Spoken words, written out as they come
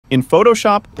In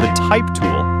Photoshop, the Type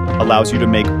tool allows you to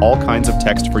make all kinds of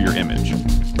text for your image.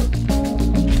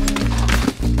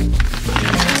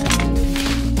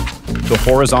 The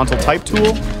horizontal type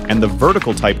tool and the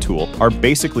vertical type tool are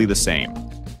basically the same.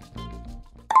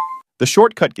 The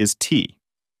shortcut is T.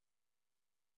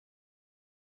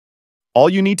 All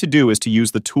you need to do is to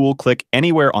use the tool click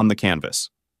anywhere on the canvas.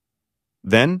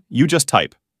 Then you just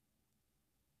type.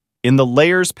 In the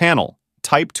Layers panel,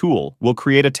 Type tool will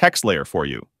create a text layer for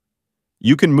you.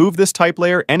 You can move this type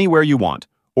layer anywhere you want,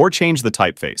 or change the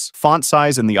typeface, font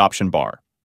size in the option bar.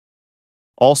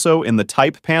 Also in the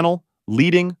Type panel,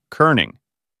 leading, kerning,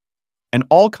 and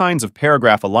all kinds of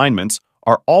paragraph alignments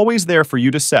are always there for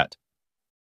you to set.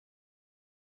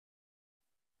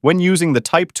 When using the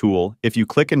Type tool, if you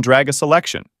click and drag a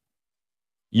selection,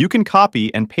 you can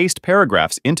copy and paste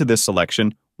paragraphs into this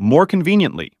selection more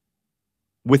conveniently.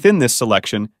 Within this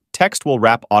selection, text will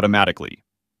wrap automatically.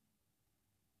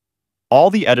 All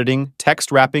the editing,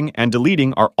 text wrapping, and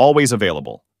deleting are always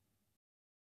available.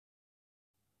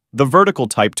 The vertical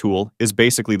type tool is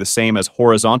basically the same as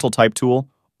horizontal type tool,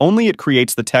 only it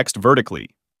creates the text vertically.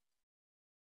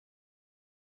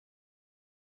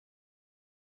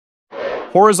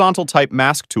 Horizontal type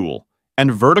mask tool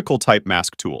and vertical type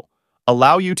mask tool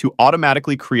allow you to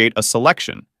automatically create a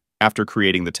selection after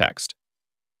creating the text.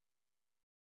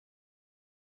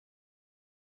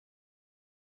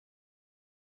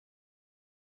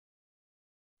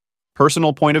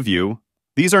 Personal point of view,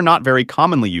 these are not very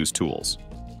commonly used tools.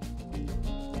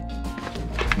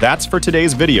 That's for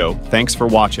today's video. Thanks for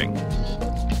watching.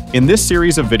 In this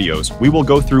series of videos, we will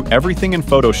go through everything in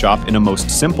Photoshop in a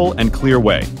most simple and clear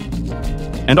way,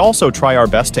 and also try our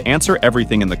best to answer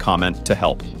everything in the comment to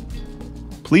help.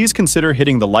 Please consider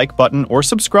hitting the like button or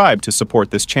subscribe to support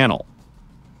this channel.